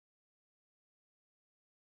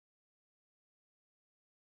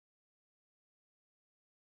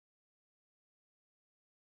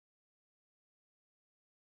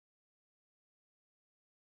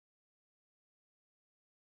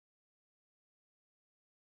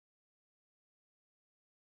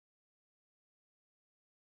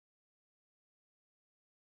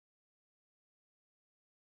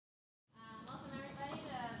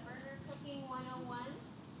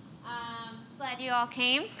You all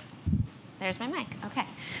came. There's my mic. Okay.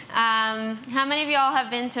 How many of you all have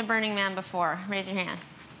been to Burning Man before? Raise your hand.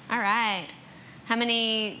 All right. How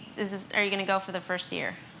many are you going to go for the first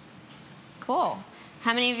year? Cool.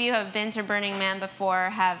 How many of you have been to Burning Man before,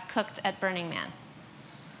 have cooked at Burning Man?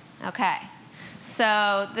 Okay.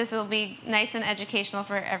 So this will be nice and educational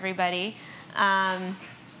for everybody. It's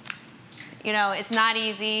not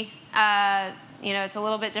easy. It's a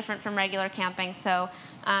little bit different from regular camping. So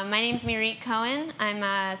my name's Mirit Cohen. I'm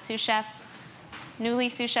a sous chef, newly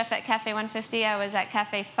sous chef at Cafe 150. I was at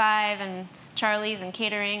Cafe 5 and Charlie's and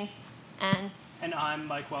catering. And I'm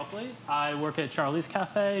Mike Whelpley. I work at Charlie's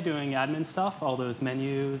Cafe doing admin stuff, all those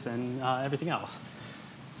menus and everything else.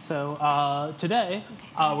 So today,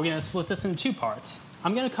 we're going to split this into two parts.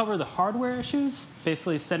 I'm going to cover the hardware issues,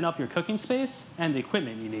 basically setting up your cooking space and the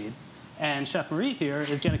equipment you need. And Chef Mirit here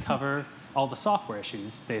is going to cover all the software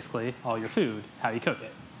issues, basically all your food, how you cook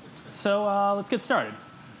it. So let's get started.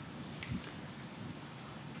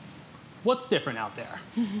 What's different out there?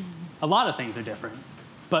 A lot of things are different,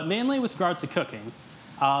 but mainly with regards to cooking,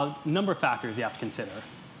 a number of factors you have to consider.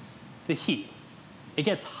 The heat. It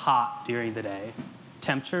gets hot during the day.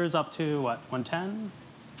 Temperatures up to, 110?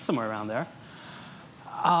 Somewhere around there.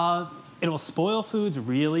 It will spoil foods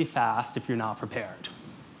really fast if you're not prepared.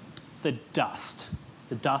 The dust.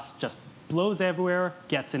 The dust just blows everywhere,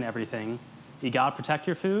 gets in everything. You gotta protect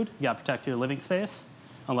your food, you gotta protect your living space,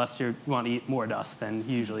 unless you want to eat more dust than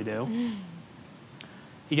you usually do.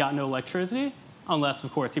 You got no electricity, unless,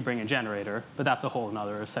 of course, you bring a generator, but that's a whole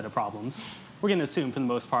other set of problems. We're gonna assume, for the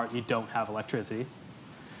most part, you don't have electricity.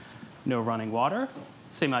 No running water,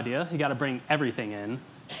 same idea. You gotta bring everything in.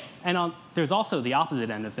 And there's also the opposite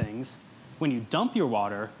end of things. When you dump your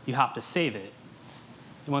water, you have to save it.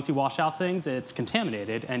 And once you wash out things, it's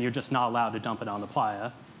contaminated, and you're just not allowed to dump it on the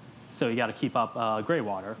playa. So you got to keep up gray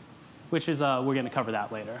water, which is, we're going to cover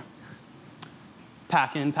that later.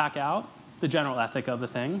 Pack in, pack out, the general ethic of the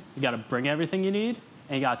thing. You got to bring everything you need,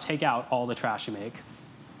 and you got to take out all the trash you make.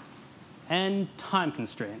 And time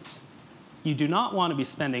constraints. You do not want to be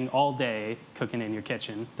spending all day cooking in your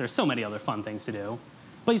kitchen. There's so many other fun things to do,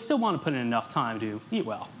 but you still want to put in enough time to eat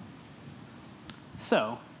well.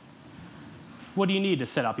 So, what do you need to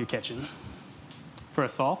set up your kitchen?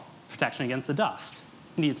 First of all, protection against the dust.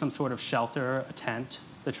 You need some sort of shelter, a tent,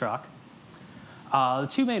 the truck. The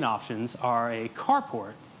two main options are a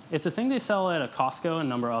carport. It's a thing they sell at a Costco and a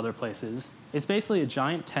number of other places. It's basically a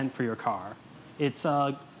giant tent for your car.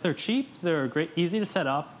 They're cheap, they're great, easy to set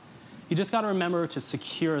up. You just got to remember to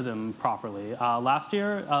secure them properly. Last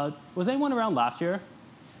year, was anyone around last year?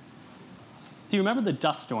 Do you remember the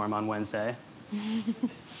dust storm on Wednesday?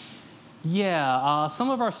 Yeah,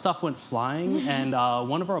 some of our stuff went flying, and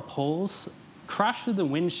one of our poles crashed through the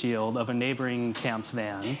windshield of a neighboring camp's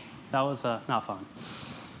van. That was not fun.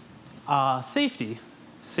 Safety,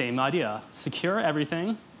 same idea. Secure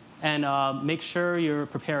everything, and make sure you're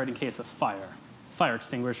prepared in case of fire. Fire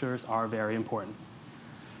extinguishers are very important.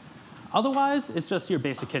 Otherwise, it's just your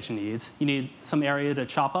basic kitchen needs. You need some area to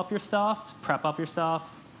chop up your stuff, prep up your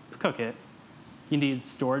stuff, cook it. You need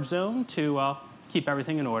storage zone to keep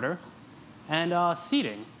everything in order. And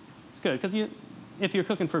seating. It's good, because if you're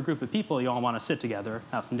cooking for a group of people, you all want to sit together,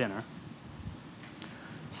 have some dinner.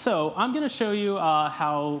 So I'm going to show you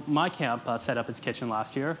how my camp set up its kitchen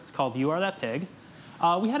last year. It's called You Are That Pig.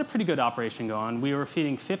 We had a pretty good operation going. We were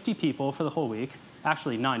feeding 50 people for the whole week.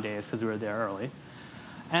 Actually, 9 days, because we were there early.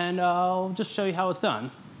 And I'll just show you how it's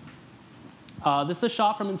done. This is a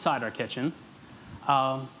shot from inside our kitchen.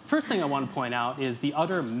 First thing I want to point out is the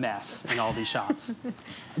utter mess in all these shots.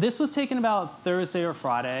 This was taken about Thursday or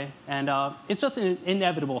Friday, and it's just an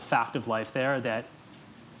inevitable fact of life there that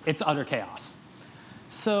it's utter chaos.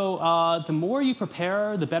 So the more you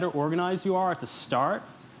prepare, the better organized you are at the start,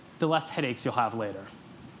 the less headaches you'll have later.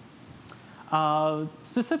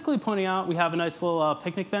 Specifically pointing out, we have a nice little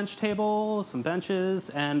picnic bench table, some benches,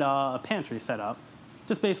 and a pantry set up.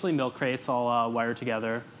 Just basically milk crates all wired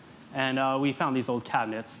together. And we found these old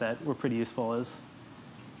cabinets that were pretty useful as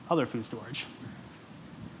other food storage.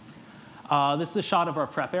 This is a shot of our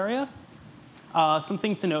prep area. Some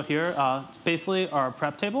things to note here. Basically, our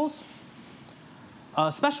prep tables. A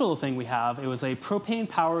special thing we have, it was a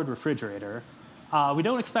propane-powered refrigerator. We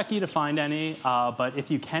don't expect you to find any, but if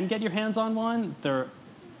you can get your hands on one, they're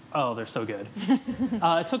so good.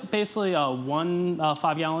 It took basically one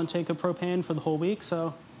 5-gallon tank of propane for the whole week,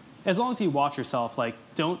 so as long as you watch yourself,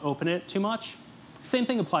 don't open it too much. Same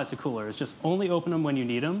thing applies to coolers. Just only open them when you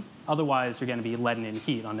need them. Otherwise, you're going to be letting in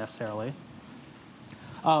heat unnecessarily.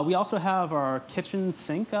 We also have our kitchen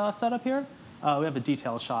sink set up here. We have a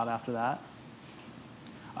detailed shot after that.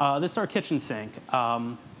 This is our kitchen sink.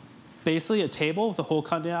 Basically a table with a hole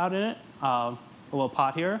cut out in it, a little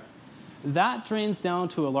pot here. That drains down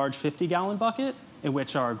to a large 50-gallon bucket in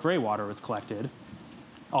which our gray water is collected.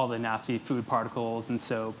 All the nasty food particles and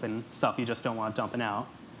soap and stuff you just don't want dumping out.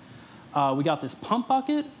 We got this pump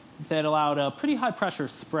bucket that allowed a pretty high pressure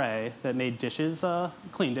spray that made dishes,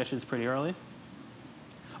 clean dishes pretty early.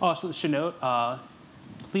 Also, I should note,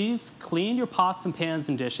 please clean your pots and pans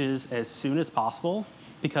and dishes as soon as possible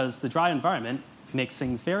because the dry environment makes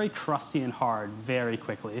things very crusty and hard very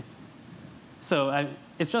quickly. So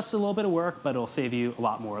it's just a little bit of work, but it'll save you a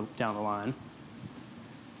lot more down the line.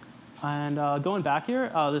 And going back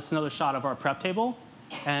here, this is another shot of our prep table.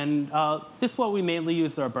 And this is what we mainly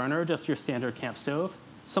use as our burner, just your standard camp stove.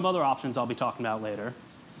 Some other options I'll be talking about later.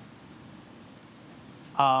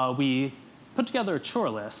 We put together a chore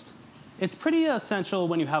list. It's pretty essential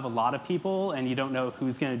when you have a lot of people and you don't know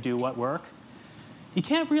who's going to do what work. You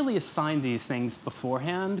can't really assign these things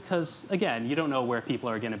beforehand because, again, you don't know where people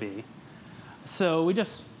are going to be. So we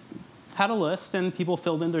just had a list, and people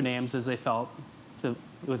filled in their names as they felt that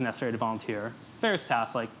it was necessary to volunteer. Various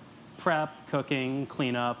tasks like prep, cooking,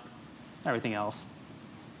 cleanup, everything else.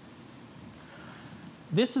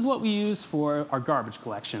 This is what we use for our garbage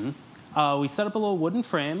collection. We set up a little wooden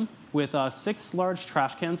frame with 6 large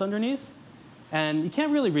trash cans underneath. And you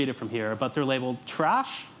can't really read it from here, but they're labeled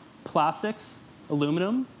trash, plastics,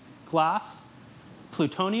 aluminum, glass,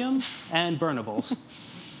 plutonium, and burnables.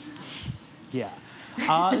 Yeah.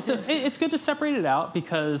 So it's good to separate it out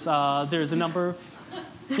because there's a number of,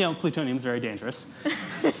 plutonium is very dangerous.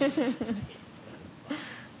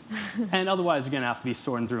 And otherwise, you're going to have to be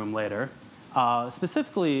sorting through them later.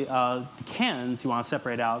 Specifically, the cans you want to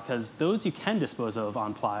separate out because those you can dispose of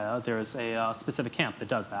on playa. There's a specific camp that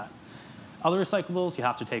does that. Other recyclables you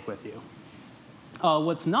have to take with you.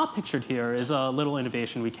 What's not pictured here is a little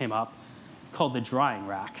innovation we came up called the drying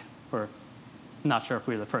rack. Or not sure if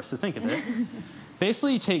we were the first to think of it.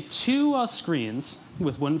 Basically, you take 2 screens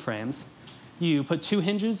with wooden frames. You put 2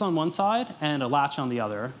 hinges on one side and a latch on the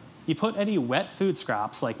other. You put any wet food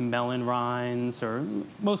scraps like melon rinds or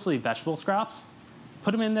mostly vegetable scraps,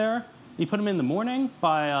 put them in there. You put them in the morning.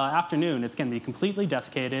 By afternoon, it's going to be completely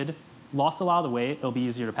desiccated, lost a lot of the weight. It'll be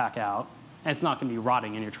easier to pack out. And it's not going to be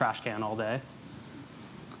rotting in your trash can all day.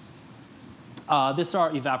 This is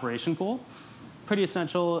our evaporation pool. Pretty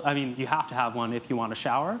essential. I mean, you have to have one if you want to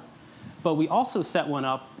shower. But we also set one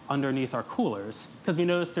up underneath our coolers because we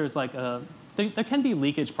noticed there's there can be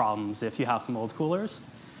leakage problems if you have some old coolers.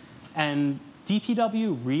 And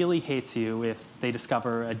DPW really hates you if they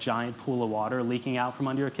discover a giant pool of water leaking out from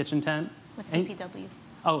under your kitchen tent. What's DPW?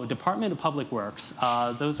 Oh, Department of Public Works.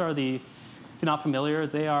 Those are the, if you're not familiar,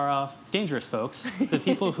 they are dangerous folks. The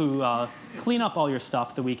people who clean up all your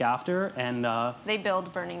stuff the week after and... they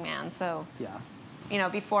build Burning Man, so... Yeah.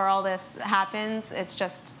 Before all this happens, it's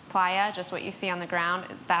just playa, just what you see on the ground.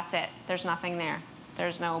 That's it. There's nothing there.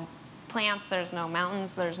 There's no plants, there's no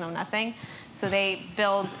mountains, there's no nothing. So they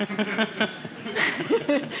build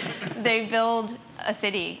they build a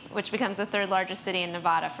city, which becomes the 3rd largest city in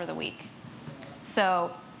Nevada for the week.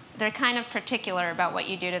 So they're kind of particular about what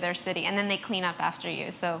you do to their city, and then they clean up after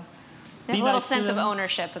you. So they have a little sense of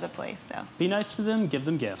ownership of the place. So be nice to them, give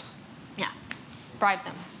them gifts. Yeah, bribe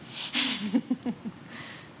them.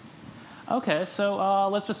 OK, so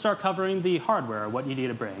let's just start covering the hardware, what you need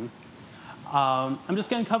to bring. I'm just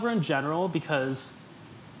going to cover in general because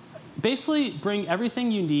basically bring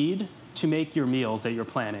everything you need to make your meals that you're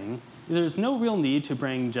planning. There's no real need to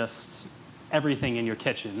bring just everything in your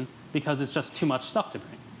kitchen because it's just too much stuff to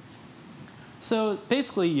bring. So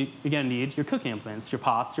basically, you again need your cooking implements, your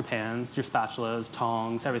pots, your pans, your spatulas,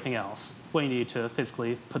 tongs, everything else. What you need to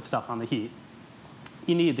physically put stuff on the heat.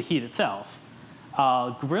 You need the heat itself.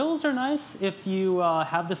 Grills are nice if you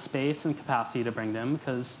have the space and capacity to bring them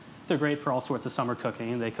because they're great for all sorts of summer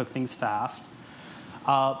cooking. They cook things fast.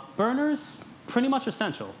 Burners, pretty much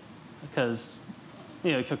essential because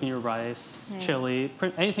cooking your rice, chili,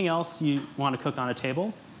 anything else you want to cook on a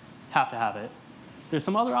table, have to have it. There's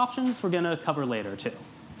some other options we're going to cover later too.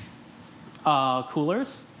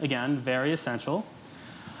 Coolers, again, very essential.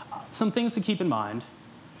 Some things to keep in mind.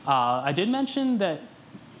 I did mention that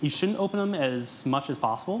you shouldn't open them as much as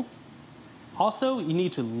possible. Also, you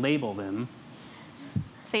need to label them.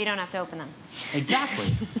 So you don't have to open them.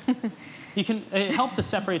 Exactly. It helps to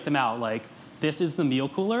separate them out. Like, this is the meal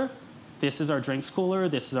cooler, this is our drinks cooler,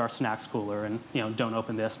 this is our snacks cooler, and don't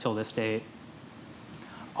open this till this date.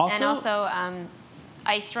 Also,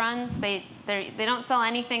 ice runs. They don't sell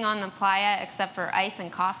anything on the playa except for ice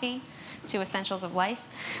and coffee, 2 essentials of life.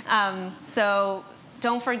 So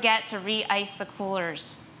don't forget to re-ice the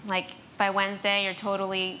coolers. Like by Wednesday, you're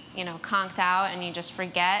totally, conked out and you just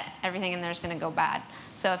forget, everything in there is going to go bad.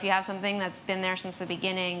 So if you have something that's been there since the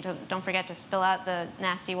beginning, don't forget to spill out the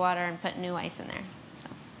nasty water and put new ice in there. So.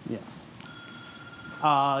 Yes.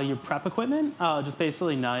 Your prep equipment, just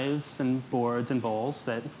basically knives and boards and bowls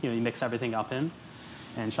that you mix everything up in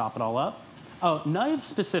and chop it all up. Oh, knives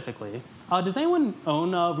specifically. Does anyone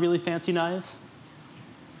own really fancy knives?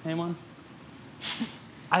 Anyone?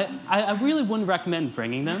 I really wouldn't recommend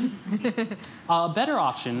bringing them. Better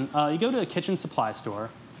option, you go to a kitchen supply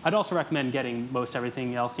store. I'd also recommend getting most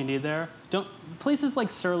everything else you need there. Places like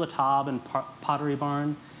Sur La Table and Pottery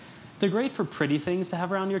Barn, they're great for pretty things to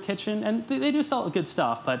have around your kitchen, and they do sell good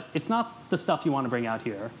stuff, but it's not the stuff you want to bring out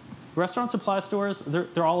here. Restaurant supply stores,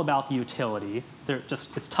 they're all about the utility.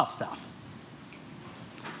 It's tough stuff.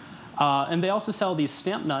 And they also sell these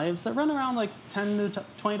stamp knives that run around like $10 to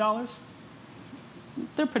 $20.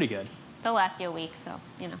 They're pretty good. They'll last you a week, so,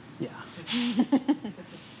 Yeah.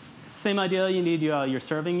 Same idea, you need your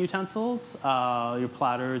serving utensils, your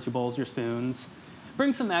platters, your bowls, your spoons.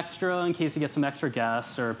 Bring some extra in case you get some extra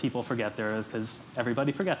guests or people forget theirs, because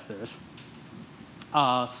everybody forgets theirs.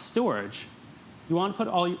 Storage. You want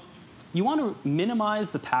to minimize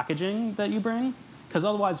the packaging that you bring, because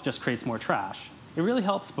otherwise it just creates more trash. It really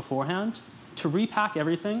helps beforehand to repack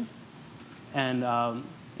everything and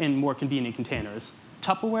in more convenient containers.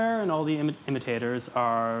 Tupperware and all the imitators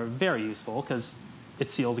are very useful because it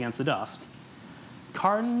seals against the dust.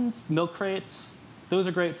 Cartons, milk crates, those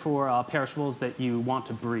are great for perishables that you want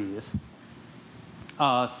to breathe.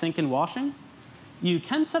 Sink and washing. You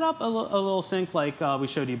can set up a little sink like we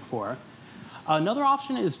showed you before. Another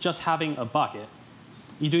option is just having a bucket.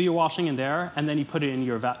 You do your washing in there, and then you put it in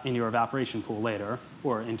your evaporation pool later,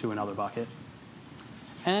 or into another bucket.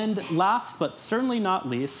 And last, but certainly not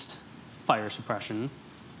least, fire suppression.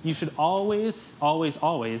 You should always, always,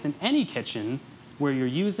 always, in any kitchen where you're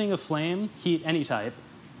using a flame, heat, any type,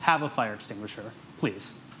 have a fire extinguisher,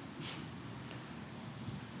 please.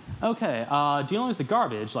 OK, dealing with the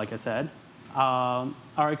garbage, like I said,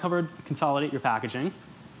 already covered consolidate your packaging.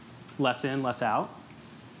 Less in, less out.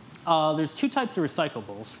 There's two types of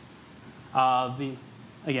recyclables.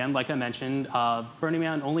 Again, like I mentioned, Burning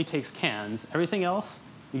Man only takes cans. Everything else,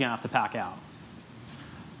 you're going to have to pack out.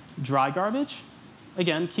 Dry garbage,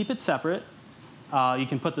 again, keep it separate. You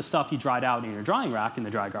can put the stuff you dried out in your drying rack in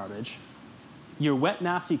the dry garbage. Your wet,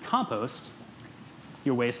 nasty compost,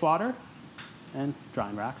 your wastewater, and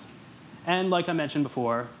drying racks. And like I mentioned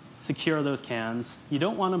before, secure those cans. You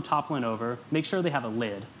don't want them toppling over. Make sure they have a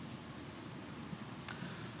lid.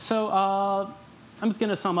 So I'm just going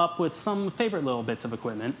to sum up with some favorite little bits of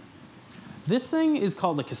equipment. This thing is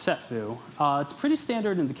called a cassette foo. It's pretty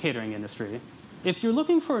standard in the catering industry. If you're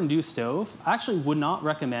looking for a new stove, I actually would not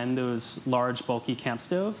recommend those large, bulky camp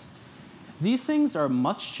stoves. These things are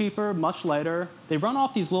much cheaper, much lighter. They run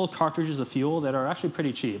off these little cartridges of fuel that are actually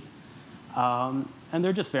pretty cheap. And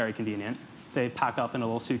they're just very convenient. They pack up in a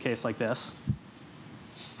little suitcase like this.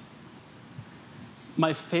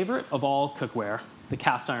 My favorite of all cookware, the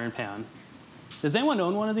cast iron pan. Does anyone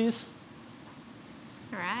own one of these?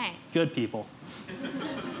 All right. Good people.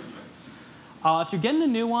 If you're getting a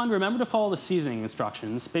new one, remember to follow the seasoning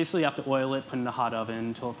instructions. Basically, you have to oil it, put it in a hot oven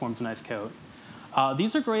until it forms a nice coat.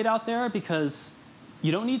 These are great out there because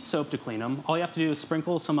you don't need soap to clean them. All you have to do is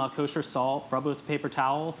sprinkle some kosher salt, rub it with a paper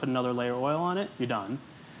towel, put another layer of oil on it, you're done.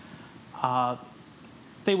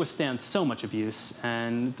 They withstand so much abuse,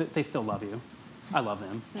 and they still love you. I love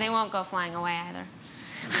them. They won't go flying away either.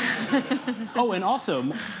 Oh, and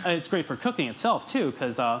also, it's great for cooking itself, too,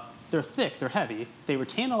 because they're thick, they're heavy. They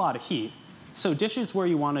retain a lot of heat. So dishes where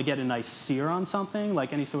you want to get a nice sear on something,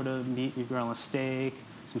 like any sort of meat, you grill a steak,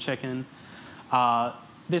 some chicken,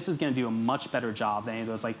 this is going to do a much better job than any of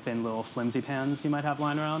those thin little flimsy pans you might have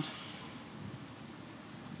lying around.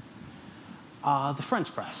 The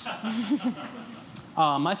French press.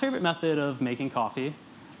 My favorite method of making coffee.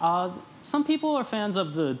 Some people are fans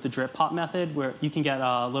of the drip pot method, where you can get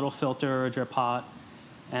a little filter or drip pot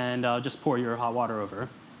and just pour your hot water over.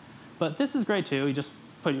 But this is great, too. You just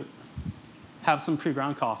have some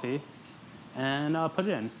pre-ground coffee and put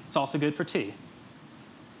it in. It's also good for tea.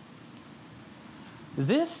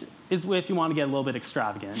 This is if you want to get a little bit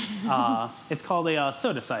extravagant. It's called a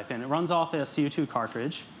soda siphon. It runs off a CO2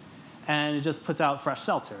 cartridge, and it just puts out fresh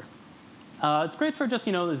seltzer. It's great for just,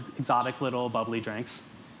 those exotic little bubbly drinks.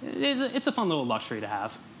 It's a fun little luxury to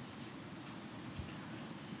have.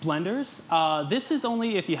 Blenders. This is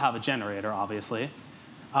only if you have a generator, obviously.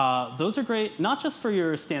 Those are great, not just for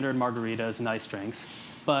your standard margaritas and ice drinks,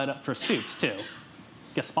 but for soups, too.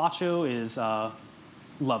 Gazpacho is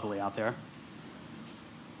lovely out there.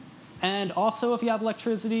 And also, if you have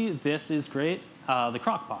electricity, this is great, the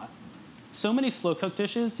crock pot. So many slow-cooked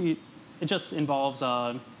dishes, it just involves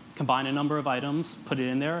combine a number of items, put it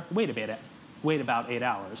in there, wait about 8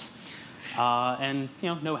 hours. And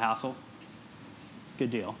no hassle. Good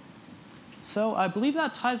deal. So I believe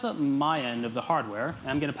that ties up my end of the hardware.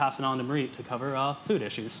 I'm going to pass it on to Mirit to cover food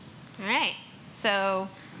issues. All right. So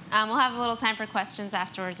we'll have a little time for questions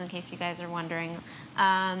afterwards in case you guys are wondering.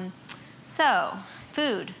 So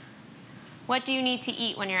food. What do you need to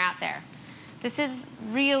eat when you're out there? This is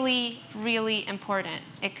really, really important.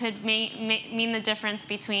 It could mean the difference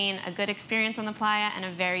between a good experience on the playa and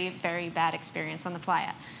a very, very bad experience on the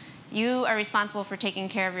playa. You are responsible for taking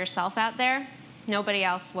care of yourself out there. Nobody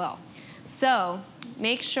else will. So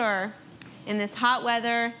make sure in this hot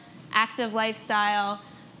weather, active lifestyle,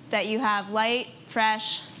 that you have light,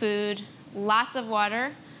 fresh food, lots of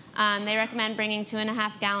water. They recommend bringing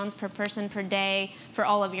 2.5 gallons per person per day for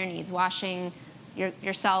all of your needs, washing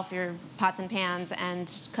yourself, your pots and pans,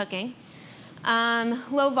 and cooking.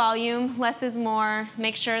 Low volume, less is more.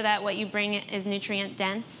 Make sure that what you bring is nutrient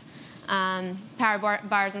dense. Power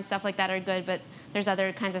bars and stuff like that are good, but there's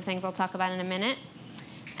other kinds of things I'll talk about in a minute.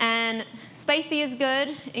 And spicy is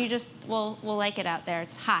good. You just will like it out there.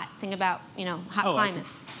 It's hot. Think about hot climates.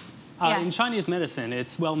 In Chinese medicine,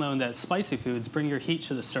 it's well known that spicy foods bring your heat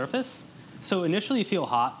to the surface. So initially you feel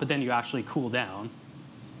hot, but then you actually cool down.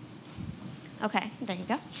 Okay, there you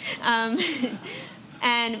go.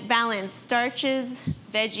 And balance, starches,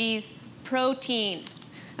 veggies, protein.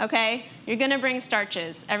 Okay, you're gonna bring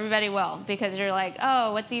starches. Everybody will, because you're like,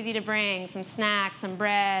 oh, what's easy to bring? Some snacks, some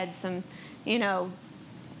bread, some,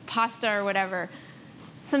 pasta or whatever.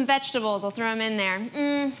 Some vegetables, I'll throw them in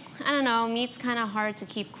there. I don't know, meat's kind of hard to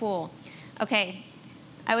keep cool. Okay,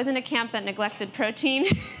 I was in a camp that neglected protein.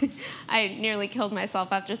 I nearly killed myself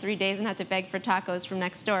after 3 days and had to beg for tacos from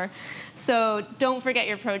next door. So don't forget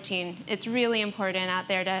your protein. It's really important out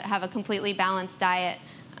there to have a completely balanced diet.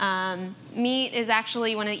 Meat is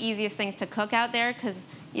actually one of the easiest things to cook out there because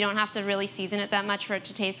you don't have to really season it that much for it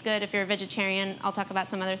to taste good. If you're a vegetarian, I'll talk about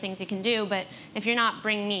some other things you can do, but if you're not,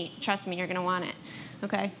 bring meat. Trust me, you're gonna want it,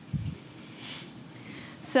 okay?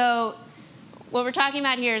 So what we're talking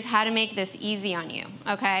about here is how to make this easy on you,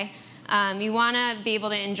 okay? You wanna be able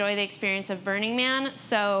to enjoy the experience of Burning Man,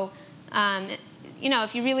 so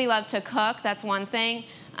if you really love to cook, that's one thing,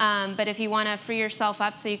 but if you wanna free yourself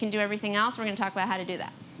up so you can do everything else, we're gonna talk about how to do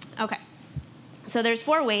that. Okay, so there's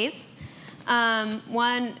 4 ways.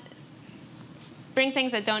 One, bring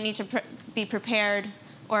things that don't need to be prepared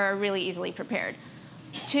or are really easily prepared.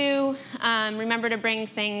 2, remember to bring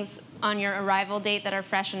things on your arrival date that are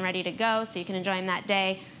fresh and ready to go so you can enjoy them that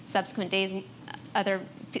day. Subsequent days,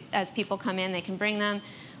 as people come in, they can bring them.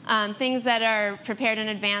 Things that are prepared in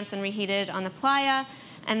advance and reheated on the playa.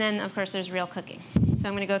 And then, of course, there's real cooking. So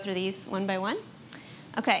I'm going to go through these one by one.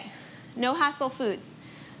 Okay, no hassle foods.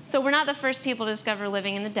 So we're not the first people to discover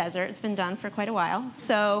living in the desert. It's been done for quite a while.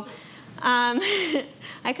 So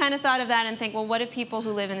I kind of thought of that and think, well, what do people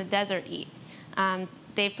who live in the desert eat?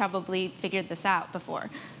 They've probably figured this out before.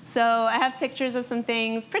 So I have pictures of some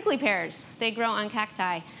things. Prickly pears, they grow on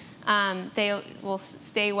cacti. They will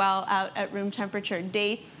stay well out at room temperature.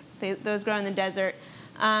 Dates, those grow in the desert.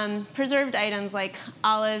 Preserved items like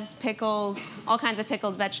olives, pickles, all kinds of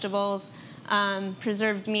pickled vegetables.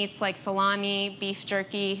 Preserved meats like salami, beef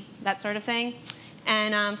jerky, that sort of thing.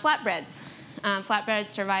 And flatbreads. Flatbreads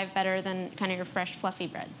survive better than kind of your fresh, fluffy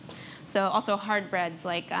breads. So also hard breads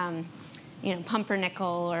like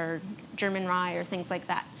pumpernickel or German rye or things like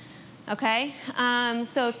that. Okay,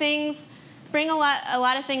 so bring a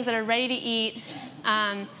lot of things that are ready to eat.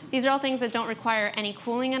 These are all things that don't require any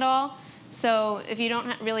cooling at all. So if you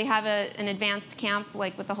don't really have an advanced camp,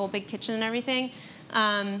 like with the whole big kitchen and everything,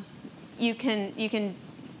 you can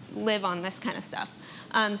live on this kind of stuff.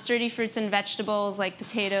 Sturdy fruits and vegetables like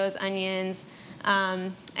potatoes, onions,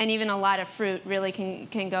 and even a lot of fruit really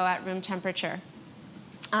can go at room temperature.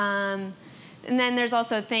 And then there's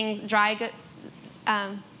also things, dry goods. Is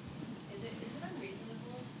it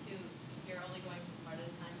unreasonable to, if you're only going for part of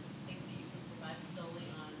the time, think that you can survive solely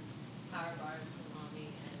on power bars, salami,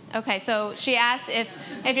 and... Okay, so she asked if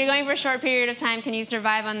you're going for a short period of time, can you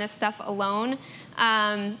survive on this stuff alone?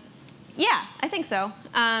 Yeah, I think so.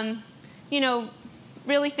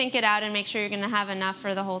 Really think it out and make sure you're going to have enough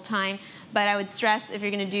for the whole time. But I would stress, if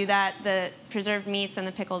you're going to do that, the preserved meats and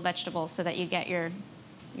the pickled vegetables so that you get your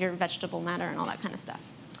vegetable matter and all that kind of stuff.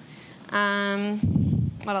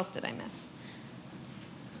 What else did I miss?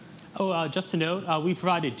 Oh, just to note, we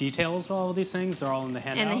provided details for all of these things. They're all in the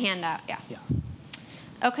handout. In the handout, yeah. Yeah.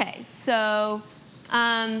 Okay, so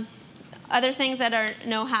Other things that are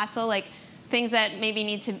no hassle, like things that maybe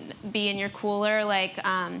need to be in your cooler, like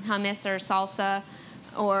hummus or salsa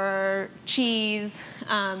or cheese,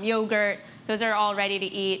 yogurt. Those are all ready to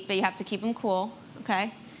eat, but you have to keep them cool,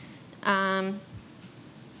 okay?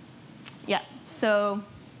 Yeah, so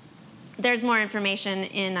there's more information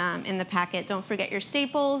in the packet. Don't forget your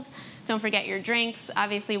staples. Don't forget your drinks,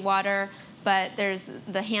 obviously water, but there's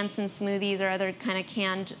the Hansen smoothies or other kind of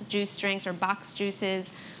canned juice drinks or box juices.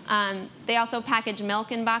 They also package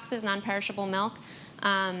milk in boxes, non-perishable milk,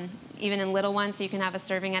 even in little ones, so you can have a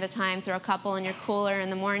serving at a time. Throw a couple in your cooler in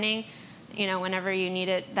the morning. You know, whenever you need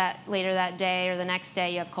it later that day or the next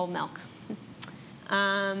day, you have cold milk.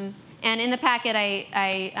 And in the packet,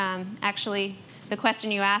 I actually, the question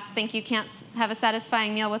you asked, think you can't have a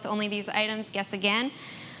satisfying meal with only these items? Guess again.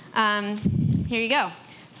 Here you go.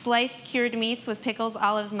 Sliced cured meats with pickles,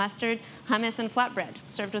 olives, mustard, hummus, and flatbread,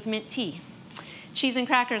 served with mint tea. Cheese and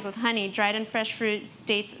crackers with honey, dried and fresh fruit,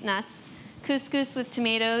 dates, nuts. Couscous with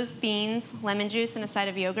tomatoes, beans, lemon juice, and a side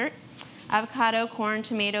of yogurt. Avocado, corn,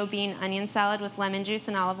 tomato, bean, onion salad with lemon juice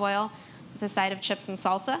and olive oil with a side of chips and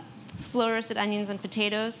salsa. Slow roasted onions and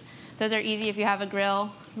potatoes. Those are easy if you have a grill.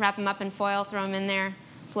 Wrap them up in foil, throw them in there,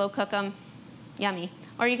 slow cook them. Yummy.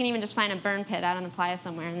 Or you can even just find a burn pit out on the playa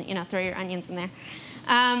somewhere and throw your onions in there.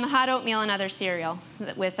 Hot oatmeal and other cereal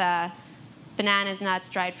with bananas, nuts,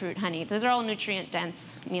 dried fruit, honey. Those are all nutrient-dense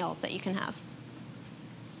meals that you can have.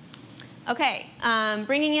 Okay,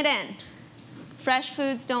 bringing it in. Fresh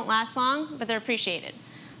foods don't last long, but they're appreciated.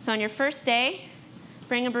 So on your first day,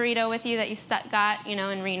 bring a burrito with you that you got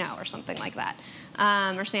in Reno or something like that,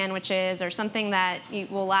 or sandwiches or something that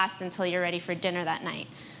will last until you're ready for dinner that night.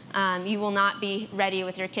 You will not be ready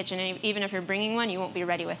with your kitchen, and even if you're bringing one, you won't be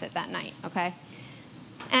ready with it that night, okay?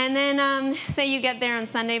 And then say you get there on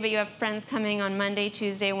Sunday, but you have friends coming on Monday,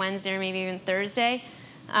 Tuesday, Wednesday, or maybe even Thursday.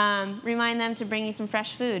 Remind them to bring you some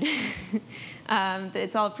fresh food.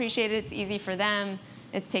 It's all appreciated. It's easy for them.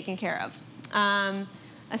 It's taken care of.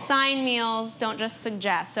 Assign meals. Don't just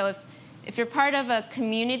suggest. So if you're part of a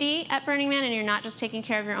community at Burning Man and you're not just taking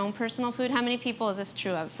care of your own personal food, how many people is this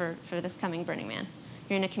true of for this coming Burning Man?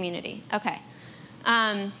 You're in a community. Okay.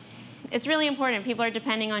 It's really important. People are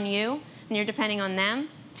depending on you, and you're depending on them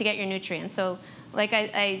to get your nutrients. So like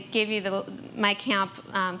I gave you my camp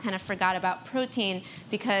kind of forgot about protein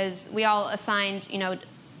because we all assigned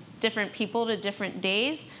different people to different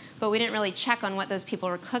days, but we didn't really check on what those people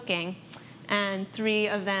were cooking. And 3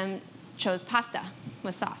 of them chose pasta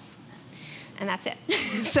with sauce. And that's it.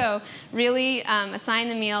 So really assign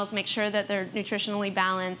the meals, make sure that they're nutritionally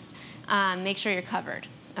balanced, make sure you're covered,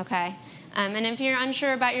 okay? And if you're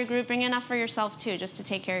unsure about your group, bring enough for yourself too, just to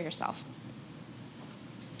take care of yourself.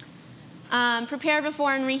 Prepare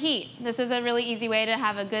before and reheat. This is a really easy way to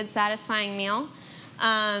have a good, satisfying meal.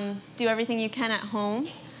 Do everything you can at home.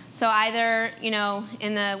 So either,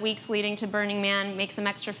 in the weeks leading to Burning Man, make some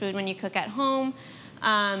extra food when you cook at home,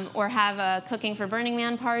 or have a cooking for Burning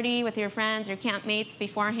Man party with your friends, your campmates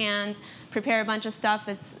beforehand. Prepare a bunch of stuff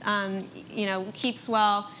that's, keeps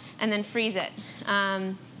well, and then freeze it.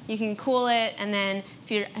 You can cool it, and then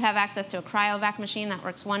if you have access to a cryovac machine, that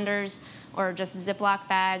works wonders, or just Ziploc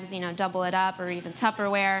bags, double it up, or even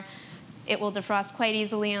Tupperware. It will defrost quite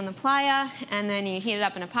easily on the playa, and then you heat it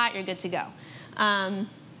up in a pot, you're good to go.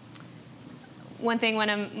 One thing one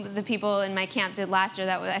of the people in my camp did last year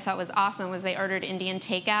that I thought was awesome was they ordered Indian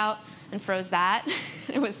takeout and froze that.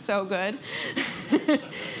 It was so good.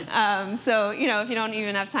 So, if you don't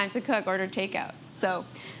even have time to cook, order takeout. So,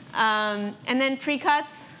 and then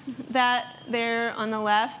pre-cuts that there on the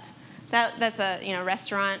left, that's a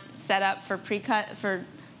restaurant setup for pre-cut for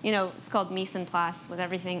it's called mise en place with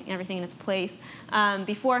everything in its place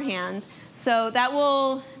beforehand. So that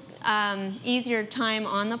will ease your time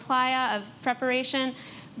on the playa of preparation,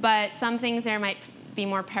 but some things there might be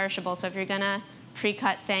more perishable. So if you're gonna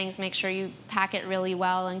pre-cut things, make sure you pack it really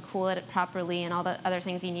well and cool it properly and all the other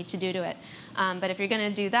things you need to do to it. But if you're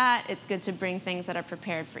gonna do that, it's good to bring things that are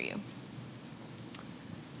prepared for you.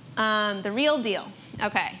 The real deal.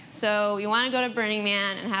 Okay, so you wanna go to Burning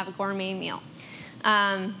Man and have a gourmet meal.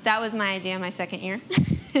 That was my idea my second year.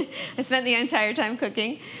 I spent the entire time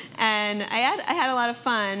cooking, and I had a lot of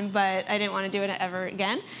fun, but I didn't want to do it ever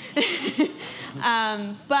again.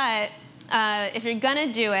 But if you're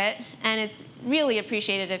gonna do it, and it's really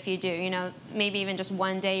appreciated if you do, maybe even just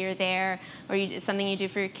one day you're there, or it's something you do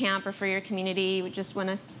for your camp or for your community, you just want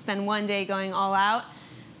to spend one day going all out,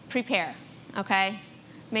 prepare, okay?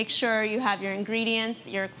 Make sure you have your ingredients,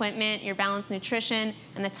 your equipment, your balanced nutrition,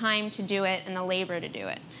 and the time to do it and the labor to do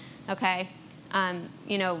it, okay?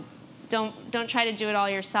 don't try to do it all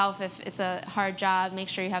yourself. If it's a hard job, make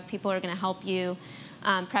sure you have people who are going to help you.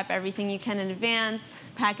 Prep everything you can in advance,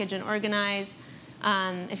 package and organize.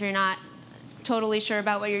 If you're not totally sure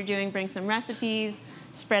about what you're doing, bring some recipes,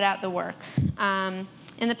 spread out the work. In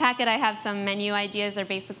the packet, I have some menu ideas. They're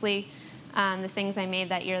basically the things I made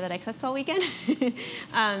that year that I cooked all weekend.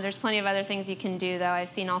 There's plenty of other things you can do, though.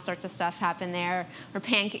 I've seen all sorts of stuff happen there. Or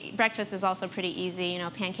breakfast is also pretty easy. You know,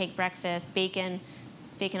 pancake breakfast, bacon.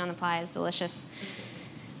 Bacon on the playa is delicious.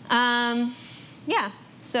 Yeah,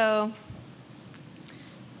 so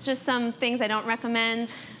just some things I don't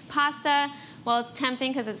recommend. Pasta, well, it's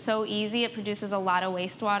tempting because it's so easy. It produces a lot of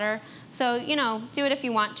wastewater. So, you know, do it if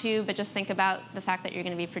you want to, but just think about the fact that you're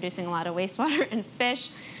going to be producing a lot of wastewater. And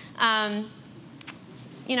fish,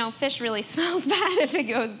 you know, fish really smells bad if it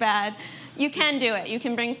goes bad. You can do it. You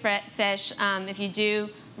can bring fish. If you do,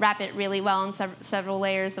 wrap it really well in several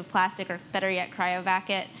layers of plastic, or better yet, cryovac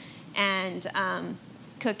it, and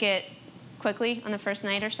cook it quickly on the first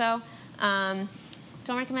night or so.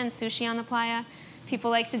 Don't recommend sushi on the playa. People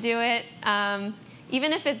like to do it.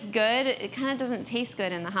 Even if it's good, it kind of doesn't taste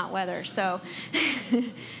good in the hot weather. So,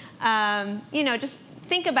 you know, just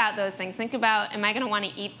think about those things. Think about, am I going to want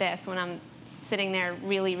to eat this when I'm sitting there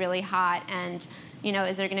really, really hot? And, you know,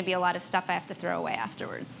 is there going to be a lot of stuff I have to throw away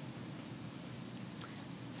afterwards?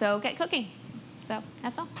 So get cooking. So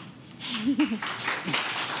that's all.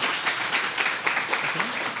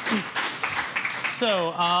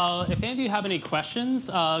 So if any of you have any questions,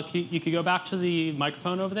 you could go back to the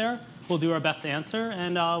microphone over there. We'll do our best to answer,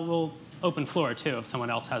 and we'll open floor, too, if someone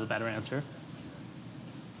else has a better answer.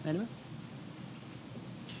 Anyway?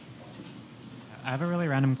 I have a really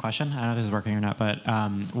random question. I don't know if this is working or not, but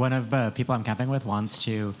one of the people I'm camping with wants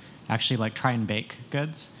to actually like try and bake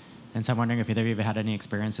goods. And so I'm wondering if either of you have had any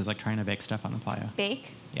experiences like trying to bake stuff on the playa.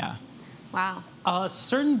 Bake? Yeah. Wow.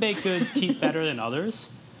 Certain baked goods keep better than others.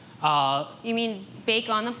 You mean bake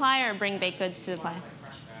on the playa or bring baked goods to the playa?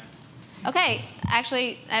 Okay,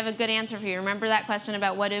 actually, I have a good answer for you. Remember that question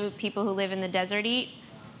about what do people who live in the desert eat?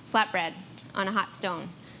 Flatbread on a hot stone.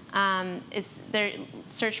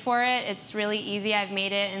 Search for it. It's really easy. I've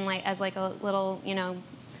made it in as a little, you know,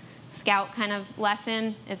 scout kind of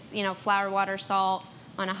lesson. It's, you know, flour, water, salt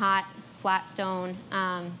on a hot flat stone.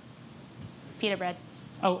 Pita bread.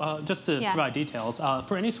 Oh, just to provide details,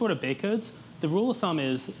 for any sort of baked goods, the rule of thumb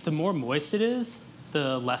is the more moist it is,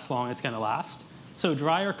 the less long it's going to last. So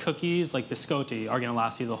drier cookies like biscotti are going to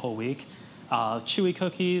last you the whole week. Chewy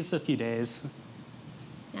cookies, a few days.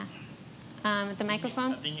 Yeah. At the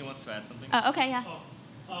microphone? I think he wants to add something. Oh, okay, yeah.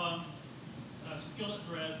 Skillet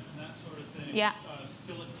breads and that sort of thing. Yeah.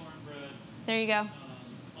 Skillet cornbread. There you go.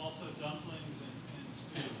 Also dumplings and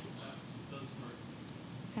stew. Those work.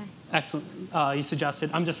 Okay. Excellent. He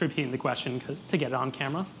suggested, I'm just repeating the question to get it on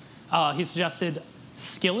camera. He suggested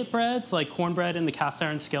skillet breads, like cornbread in the cast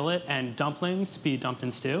iron skillet, and dumplings to be dumped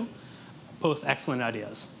in stew. Both excellent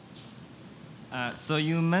ideas. So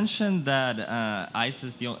you mentioned that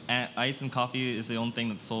ice and coffee is the only thing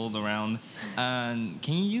that's sold around. Can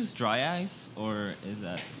you use dry ice, or is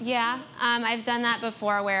that? Yeah, I've done that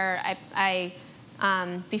before, where I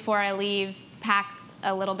before I leave, pack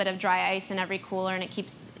a little bit of dry ice in every cooler, and it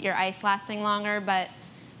keeps your ice lasting longer. But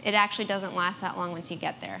it actually doesn't last that long once you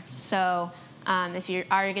get there. So if you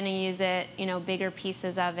are going to use it, you know, bigger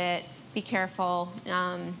pieces of it, be careful.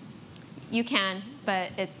 You can,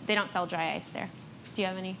 but they don't sell dry ice there. Do you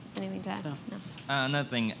have anything to add? No. Another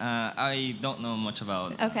thing, I don't know much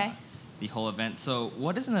about the whole event. So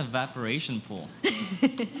what is an evaporation pool?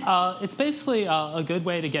 It's basically a good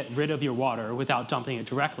way to get rid of your water without dumping it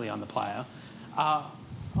directly on the playa.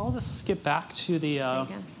 I'll just skip back to the...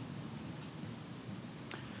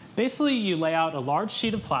 Basically, you lay out a large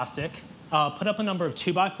sheet of plastic, put up a number of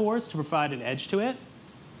 2x4s to provide an edge to it.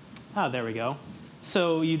 There we go.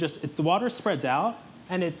 So the water spreads out,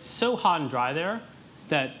 and it's so hot and dry there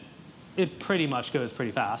that it pretty much goes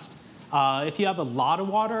pretty fast. If you have a lot of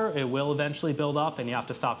water, it will eventually build up, and you have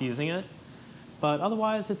to stop using it. But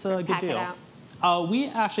otherwise, it's a good deal. Pack it out. We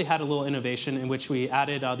actually had a little innovation in which we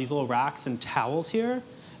added these little racks and towels here.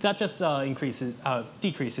 That just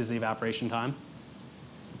decreases the evaporation time.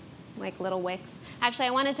 Like little wicks. Actually,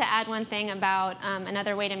 I wanted to add one thing about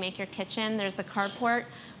another way to make your kitchen. There's the carport.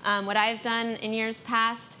 What I've done in years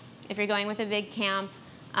past, if you're going with a big camp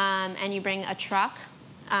and you bring a truck,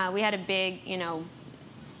 we had a big, you know,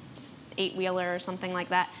 8-wheeler or something like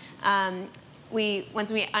that.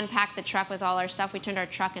 Once we unpacked the truck with all our stuff, we turned our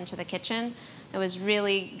truck into the kitchen. It was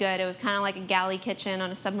really good. It was kind of like a galley kitchen on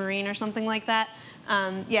a submarine or something like that.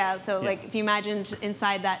 So like if you imagined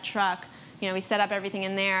inside that truck, we set up everything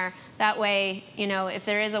in there. That way, if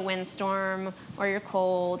there is a windstorm or you're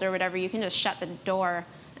cold or whatever, you can just shut the door.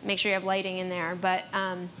 Make sure you have lighting in there. But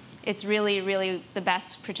it's really, really the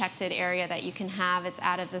best protected area that you can have. It's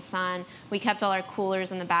out of the sun. We kept all our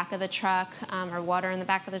coolers in the back of the truck, our water in the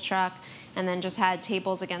back of the truck, and then just had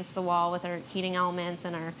tables against the wall with our heating elements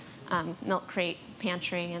and our milk crate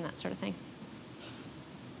pantry and that sort of thing.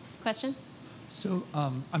 Question? So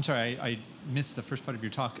I'm sorry, I missed the first part of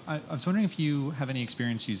your talk. I was wondering if you have any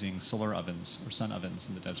experience using solar ovens or sun ovens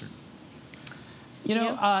in the desert.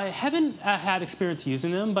 I haven't had experience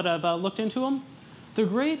using them, but I've looked into them. They're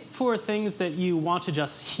great for things that you want to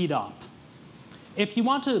just heat up. If you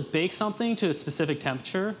want to bake something to a specific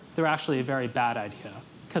temperature, they're actually a very bad idea,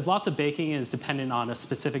 because lots of baking is dependent on a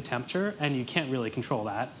specific temperature, and you can't really control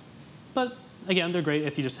that. But again, they're great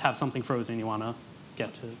if you just have something frozen and you want to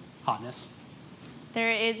get to hotness.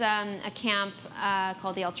 There is a camp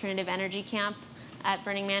called the Alternative Energy Camp at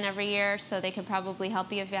Burning Man every year, so they could probably help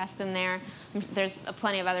you if you ask them there. There's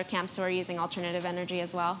plenty of other camps who are using alternative energy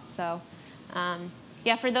as well. So,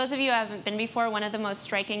 yeah, for those of you who haven't been before, one of the most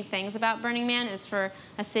striking things about Burning Man is for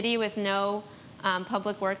a city with no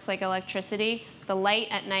public works like electricity, the light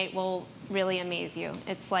at night will really amaze you.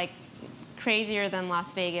 It's like crazier than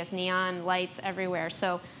Las Vegas, neon lights everywhere.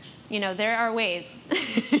 So, there are ways.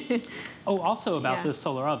 Oh, also about the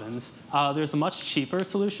solar ovens, there's a much cheaper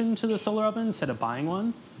solution to the solar oven instead of buying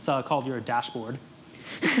one. It's called your dashboard.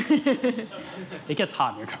 It gets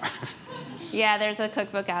hot in your car. Yeah, there's a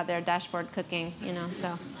cookbook out there, Dashboard Cooking,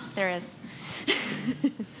 so there is.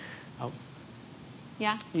 Oh.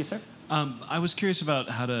 Yeah? You, sir? I was curious about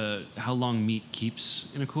how long meat keeps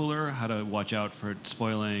in a cooler, how to watch out for it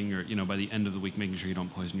spoiling, or by the end of the week, making sure you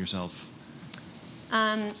don't poison yourself.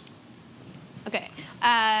 Okay.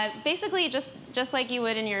 Basically, just like you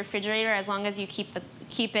would in your refrigerator, as long as you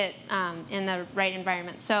keep it in the right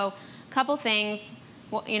environment. So, a couple things.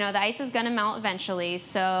 Well, the ice is going to melt eventually,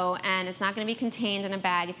 and it's not going to be contained in a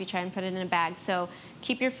bag if you try and put it in a bag. So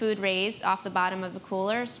keep your food raised off the bottom of the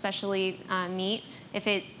cooler, especially meat. If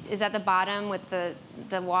it is at the bottom with the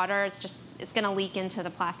water, it's going to leak into the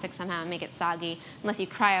plastic somehow and make it soggy, unless you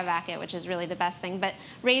cryovac it, which is really the best thing. But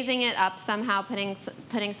raising it up somehow,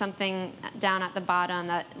 putting something down at the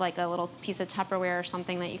bottom, like a little piece of Tupperware or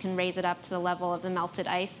something that you can raise it up to the level of the melted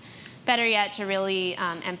ice. Better yet, to really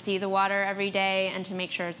empty the water every day and to make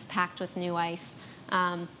sure it's packed with new ice.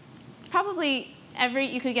 Probably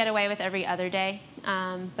you could get away with every other day,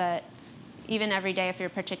 but even every day if you're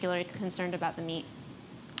particularly concerned about the meat.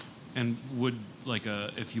 And would,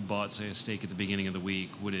 if you bought, say, a steak at the beginning of the week,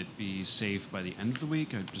 would it be safe by the end of the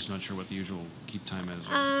week? I'm just not sure what the usual keep time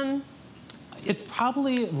is. It's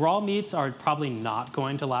probably, raw meats are probably not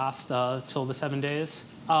going to last till the 7 days.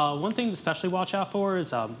 One thing to especially watch out for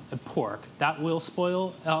is pork. That will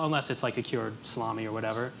spoil, unless it's like a cured salami or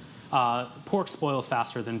whatever. Pork spoils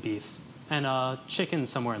faster than beef. And chicken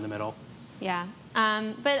somewhere in the middle. Yeah,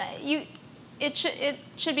 but it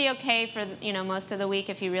should be okay for most of the week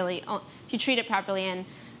if you treat it properly. And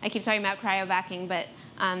I keep talking about cryovacking, but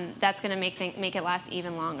that's going to make it last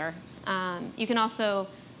even longer. You can also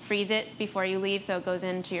freeze it before you leave, so it goes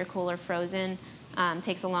into your cooler frozen.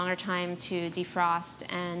 Takes a longer time to defrost,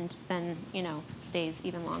 and then stays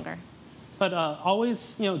even longer. But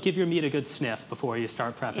always give your meat a good sniff before you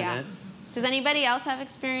start prepping it. Does anybody else have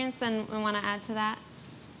experience and want to add to that?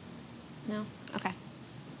 No? Okay.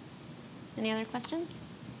 Any other questions?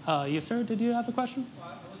 Yes, sir. Did you have a question? I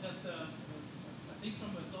was just, I think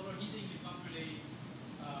from the solar heating, you can't really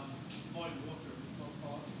boil water, so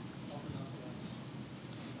often afterwards.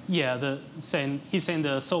 Yeah, he's saying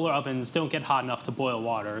the solar ovens don't get hot enough to boil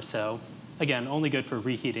water. So, again, only good for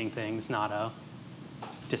reheating things, not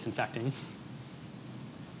disinfecting.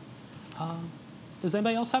 Does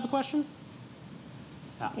anybody else have a question?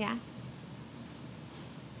 Yeah.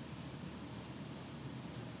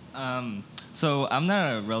 So I'm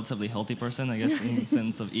not a relatively healthy person, I guess, in the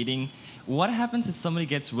sense of eating. What happens if somebody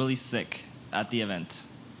gets really sick at the event?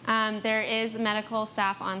 There is medical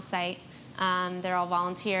staff on site. They're all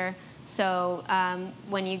volunteer. So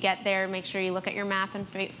when you get there, make sure you look at your map and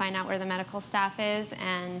find out where the medical staff is,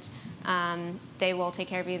 and they will take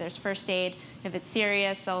care of you. There's first aid. If it's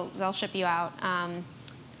serious, they'll ship you out.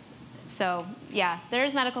 So yeah, there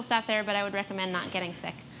is medical staff there, but I would recommend not getting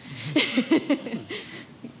sick.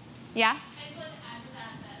 Yeah? I just wanted to add to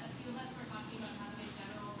that a few of us were talking about having a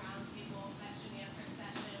general roundtable question and answer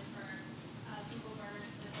session for Google Burners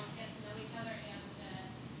so that folks get to know each other and to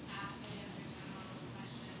ask and answer general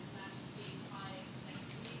questions. That should be probably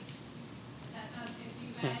next week. That sounds good to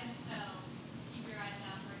you guys, so keep your eyes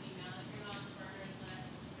out for an email. If you're not on the Burners list,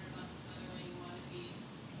 there's lots of other ways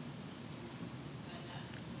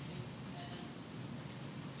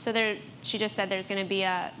So she just said there's going to be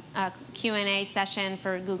a Q&A session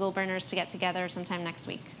for Google burners to get together sometime next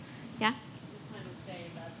week. Yeah? Just wanted to say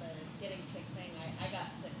about the getting sick thing. I got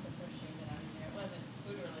sick the first year that I was there. It wasn't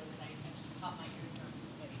food related. I actually caught my eardrum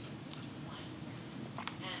getting wine.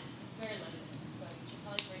 And it's very limited. So you should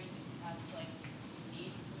probably bring have like need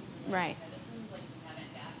food Right. medicines, like you have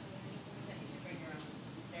adapted or anything like that. You should bring your own.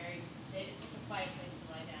 It's just a quiet place to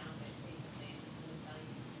lie down, but basically will tell you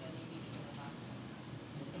that you need to go to the hospital.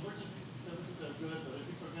 Emergency services are good, but if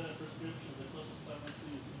you forget a prescription, the closest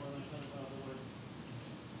pharmacy is more than 20 miles away.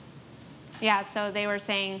 Yeah, so they were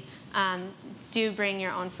saying do bring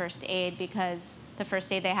your own first aid because the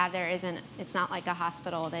first aid they have there it's not like a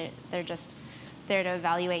hospital. They're just there to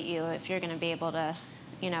evaluate you if you're going to be able to,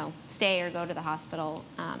 stay or go to the hospital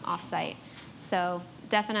off-site. So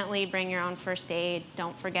definitely bring your own first aid.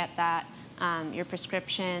 Don't forget that. Your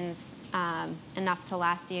prescriptions, enough to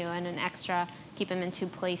last you, and an extra, keep them in 2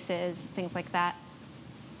 places, things like that.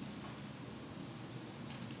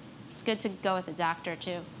 It's good to go with a doctor,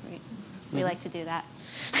 too. We like to do that.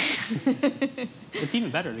 It's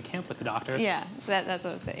even better to camp with the doctor. Yeah, that's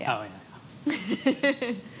what I'm saying. Yeah. Oh,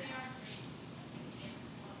 yeah.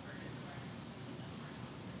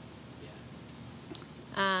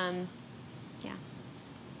 Yeah.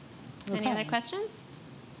 Okay. Any other questions?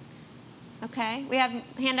 Okay. We have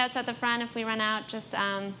handouts at the front. If we run out, just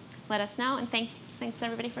let us know. And thanks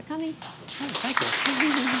everybody for coming. Oh, thank you.